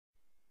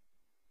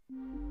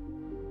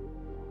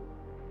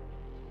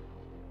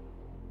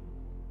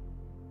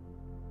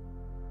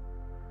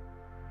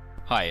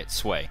Hi, it's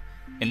Sway.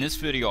 In this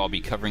video I'll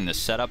be covering the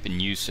setup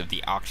and use of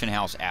the Auction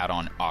House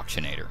add-on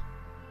Auctionator.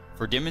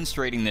 For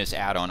demonstrating this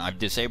add-on, I've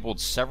disabled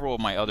several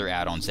of my other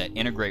add-ons that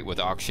integrate with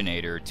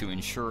Auctionator to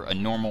ensure a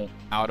normal,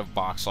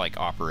 out-of-box-like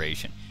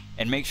operation,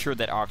 and make sure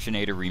that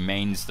Auctionator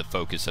remains the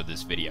focus of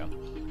this video.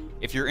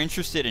 If you're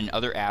interested in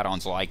other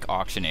add-ons like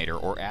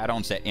Auctionator or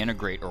add-ons that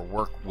integrate or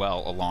work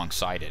well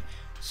alongside it,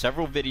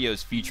 several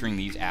videos featuring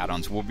these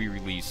add-ons will be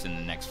released in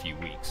the next few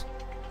weeks.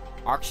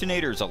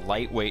 Auctionator is a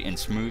lightweight and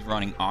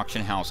smooth-running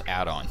auction house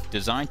add-on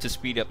designed to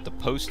speed up the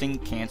posting,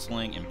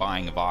 canceling, and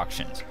buying of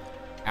auctions.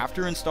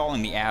 After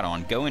installing the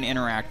add-on, go and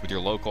interact with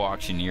your local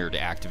auctioneer to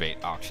activate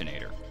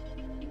Auctionator.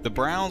 The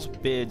browse,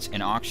 bids,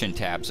 and auction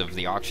tabs of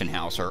the auction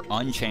house are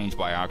unchanged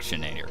by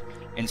Auctionator.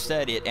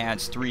 Instead, it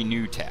adds 3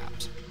 new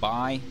tabs: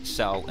 Buy,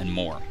 Sell, and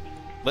More.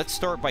 Let's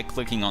start by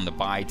clicking on the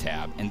Buy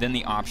tab and then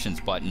the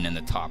Options button in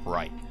the top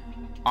right.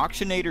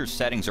 Auctionator's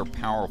settings are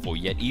powerful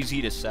yet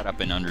easy to set up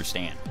and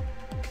understand.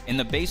 In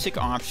the basic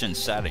options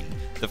setting,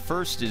 the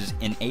first is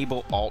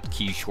Enable Alt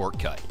Key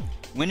Shortcut.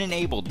 When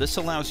enabled, this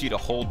allows you to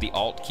hold the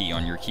Alt key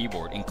on your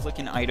keyboard and click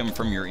an item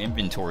from your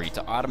inventory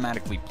to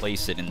automatically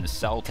place it in the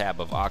Sell tab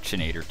of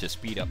Auctionator to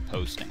speed up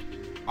posting.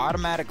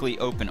 Automatically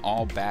Open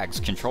All Bags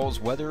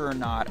controls whether or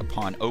not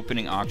upon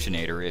opening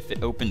Auctionator if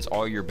it opens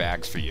all your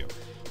bags for you.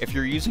 If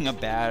you're using a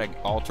bag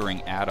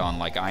altering add-on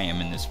like I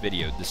am in this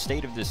video, the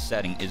state of this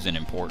setting isn't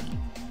important.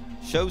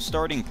 Show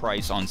Starting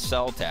Price on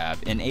Sell tab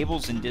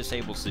enables and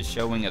disables the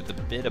showing of the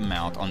bid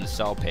amount on the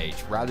sell page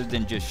rather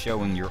than just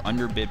showing your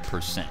underbid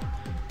percent.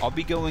 I'll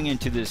be going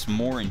into this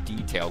more in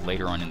detail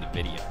later on in the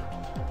video.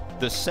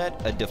 The Set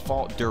a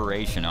Default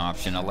Duration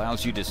option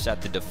allows you to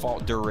set the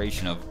default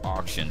duration of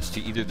auctions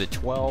to either the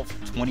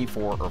 12,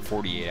 24, or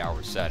 48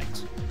 hour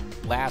settings.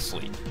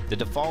 Lastly, the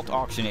default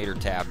Auctionator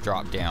tab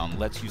drop-down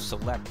lets you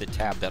select the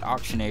tab that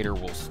Auctionator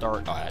will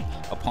start at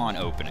upon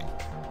opening.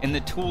 In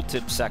the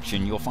Tooltip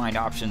section, you'll find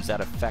options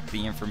that affect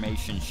the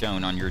information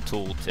shown on your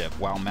tooltip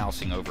while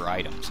mousing over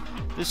items.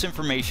 This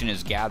information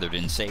is gathered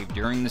and saved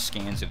during the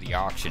scans of the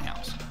auction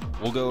house.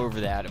 We'll go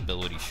over that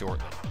ability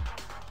shortly.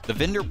 The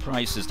vendor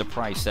price is the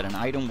price that an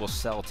item will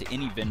sell to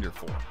any vendor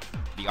for.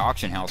 The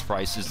auction house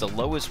price is the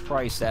lowest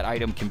price that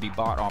item can be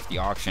bought off the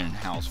auction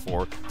house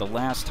for the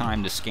last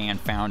time the scan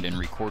found and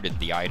recorded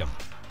the item.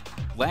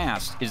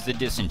 Last is the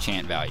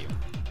disenchant value.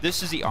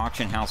 This is the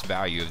auction house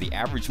value of the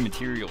average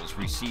materials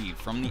received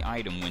from the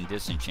item when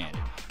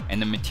disenchanted,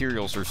 and the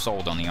materials are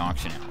sold on the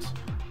auction house.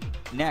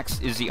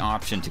 Next is the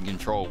option to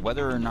control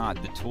whether or not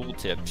the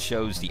tooltip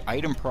shows the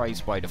item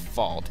price by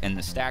default and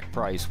the stack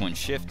price when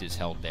shift is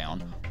held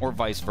down, or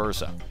vice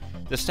versa.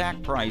 The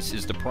stack price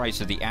is the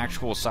price of the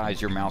actual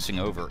size you're mousing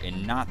over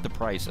and not the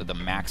price of the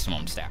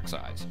maximum stack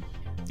size.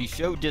 The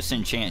Show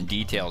Disenchant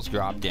Details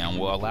drop-down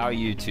will allow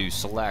you to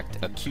select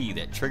a key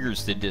that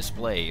triggers the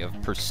display of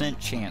percent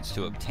chance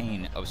to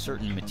obtain a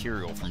certain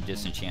material from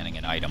disenchanting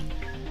an item.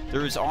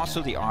 There is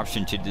also the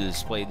option to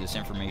display this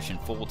information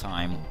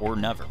full-time or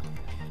never.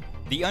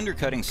 The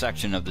undercutting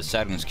section of the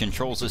settings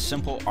controls the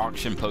simple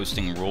auction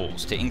posting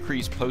rules to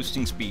increase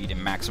posting speed and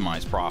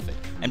maximize profit,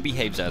 and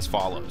behaves as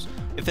follows.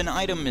 If an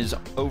item is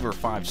over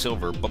 5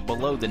 silver but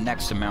below the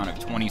next amount of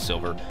 20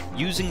 silver,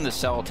 using the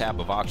Sell tab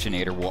of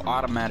Auctionator will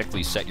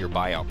automatically set your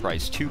buyout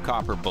price 2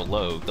 copper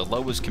below the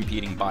lowest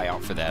competing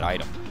buyout for that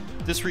item.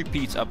 This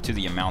repeats up to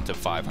the amount of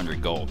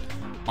 500 gold.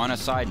 On a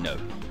side note,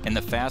 in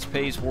the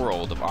fast-paced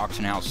world of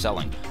auction house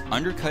selling,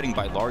 undercutting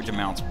by large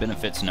amounts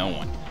benefits no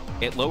one.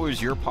 It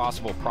lowers your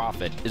possible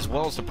profit as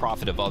well as the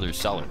profit of other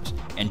sellers,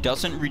 and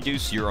doesn't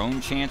reduce your own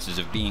chances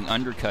of being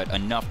undercut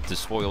enough to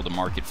spoil the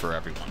market for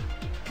everyone.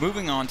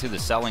 Moving on to the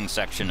selling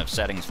section of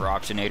settings for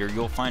Auctionator,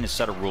 you'll find a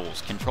set of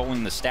rules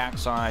controlling the stack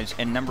size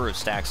and number of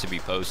stacks to be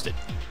posted.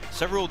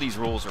 Several of these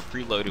rules are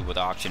preloaded with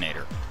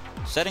Auctionator.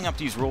 Setting up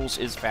these rules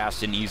is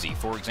fast and easy.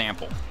 For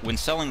example, when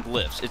selling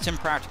glyphs, it's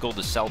impractical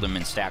to sell them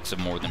in stacks of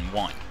more than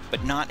 1,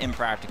 but not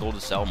impractical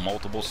to sell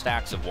multiple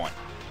stacks of 1.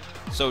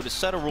 So to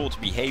set a rule to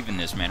behave in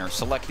this manner,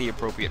 select the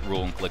appropriate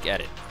rule and click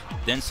Edit.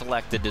 Then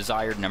select the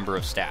desired number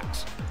of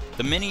stacks.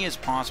 The Many as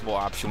Possible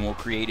option will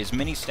create as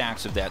many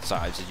stacks of that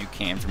size as you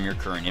can from your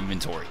current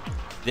inventory.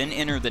 Then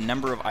enter the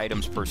number of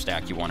items per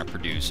stack you want to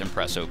produce and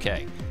press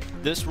OK.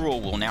 This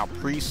rule will now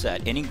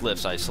preset any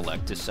glyphs I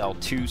select to sell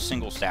 2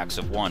 single stacks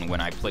of 1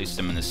 when I place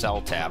them in the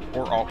Sell tab,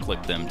 or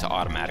alt-click them to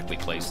automatically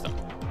place them.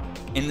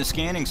 In the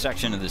scanning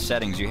section of the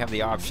settings, you have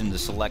the option to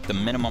select the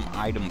minimum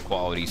item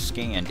quality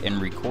scanned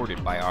and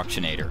recorded by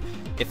Auctionator.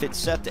 If it's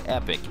set to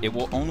Epic, it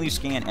will only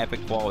scan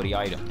Epic quality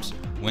items.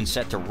 When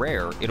set to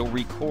Rare, it'll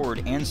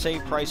record and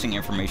save pricing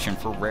information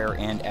for Rare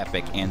and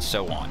Epic and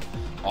so on,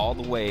 all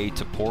the way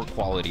to poor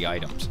quality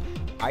items.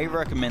 I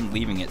recommend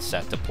leaving it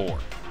set to Poor.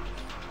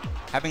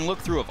 Having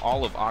looked through of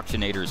all of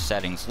Auctionator's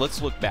settings,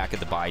 let's look back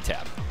at the Buy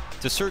tab.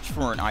 To search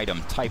for an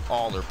item, type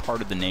all or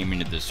part of the name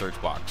into the search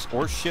box,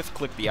 or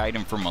shift-click the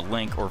item from a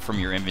link or from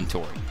your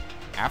inventory.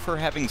 After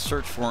having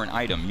searched for an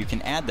item, you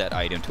can add that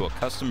item to a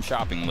custom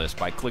shopping list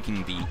by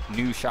clicking the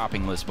New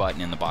Shopping List button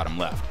in the bottom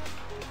left.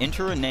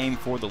 Enter a name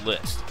for the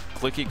list.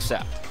 Click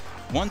Accept.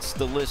 Once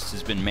the list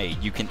has been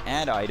made, you can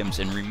add items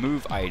and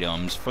remove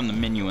items from the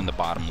menu in the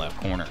bottom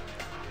left corner.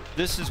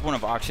 This is one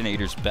of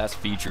Auctionator's best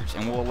features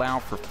and will allow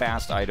for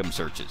fast item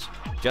searches.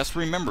 Just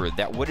remember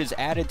that what is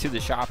added to the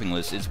shopping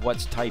list is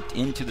what's typed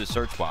into the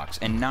search box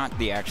and not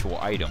the actual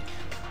item.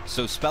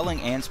 So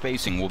spelling and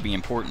spacing will be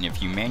important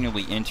if you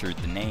manually entered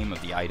the name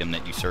of the item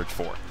that you search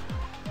for.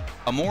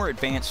 A more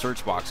advanced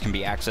search box can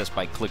be accessed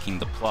by clicking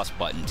the plus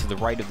button to the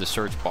right of the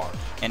search bar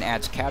and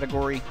adds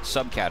category,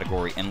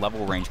 subcategory, and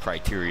level range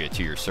criteria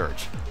to your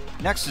search.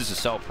 Next is the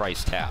Sell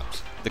Price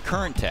tabs. The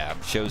Current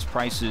tab shows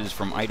prices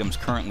from items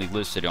currently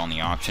listed on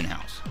the auction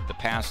house. The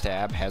Past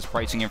tab has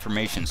pricing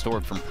information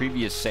stored from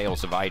previous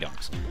sales of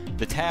items.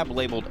 The tab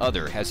labeled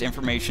Other has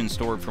information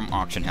stored from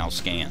auction house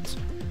scans.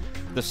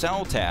 The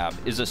Sell tab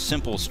is a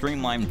simple,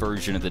 streamlined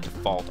version of the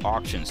default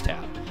Auctions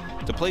tab.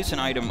 To place an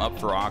item up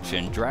for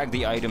auction, drag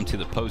the item to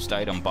the Post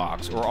Item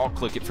box or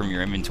alt-click it from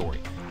your inventory.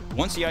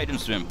 Once the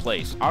item's been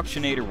placed,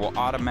 Auctionator will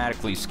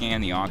automatically scan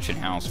the auction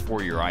house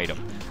for your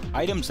item.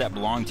 Items that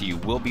belong to you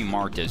will be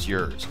marked as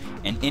yours,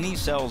 and any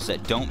cells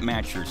that don't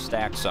match your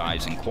stack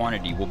size and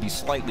quantity will be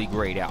slightly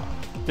grayed out.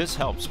 This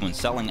helps when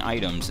selling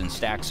items in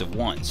stacks of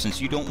one, since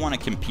you don't want to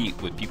compete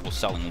with people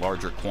selling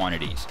larger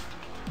quantities.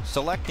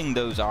 Selecting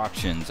those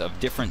auctions of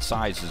different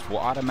sizes will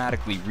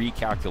automatically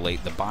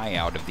recalculate the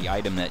buyout of the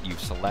item that you've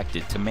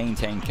selected to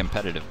maintain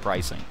competitive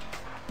pricing.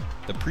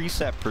 The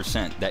preset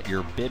percent that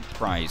your bid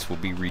price will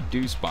be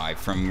reduced by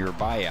from your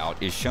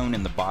buyout is shown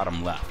in the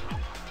bottom left.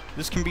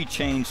 This can be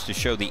changed to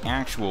show the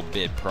actual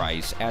bid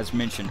price as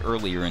mentioned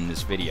earlier in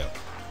this video.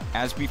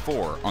 As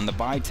before, on the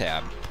Buy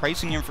tab,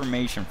 pricing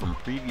information from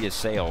previous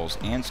sales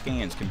and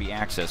scans can be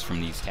accessed from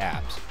these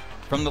tabs.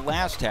 From the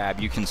last tab,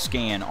 you can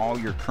scan all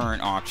your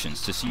current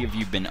auctions to see if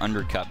you've been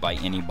undercut by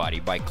anybody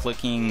by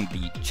clicking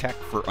the Check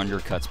for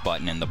Undercuts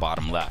button in the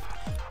bottom left.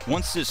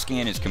 Once this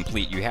scan is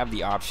complete, you have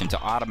the option to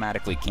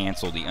automatically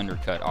cancel the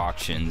undercut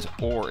auctions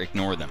or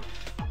ignore them.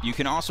 You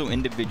can also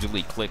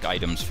individually click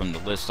items from the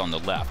list on the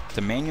left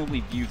to manually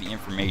view the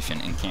information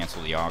and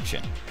cancel the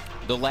auction.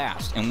 The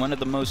last and one of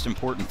the most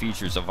important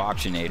features of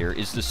Auctionator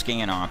is the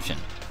Scan option.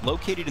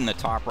 Located in the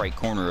top right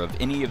corner of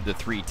any of the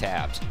three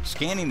tabs,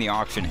 scanning the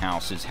auction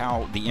house is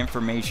how the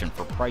information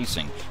for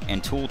pricing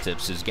and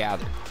tooltips is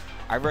gathered.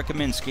 I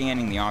recommend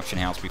scanning the auction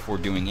house before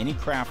doing any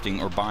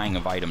crafting or buying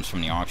of items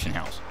from the auction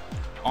house.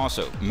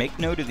 Also, make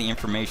note of the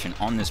information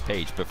on this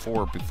page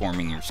before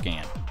performing your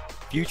scan.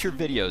 Future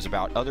videos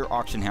about other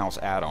auction house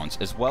add-ons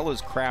as well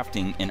as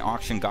crafting and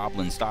auction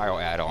goblin style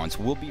add-ons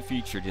will be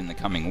featured in the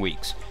coming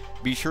weeks.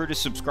 Be sure to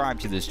subscribe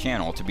to this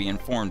channel to be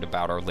informed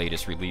about our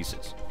latest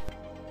releases.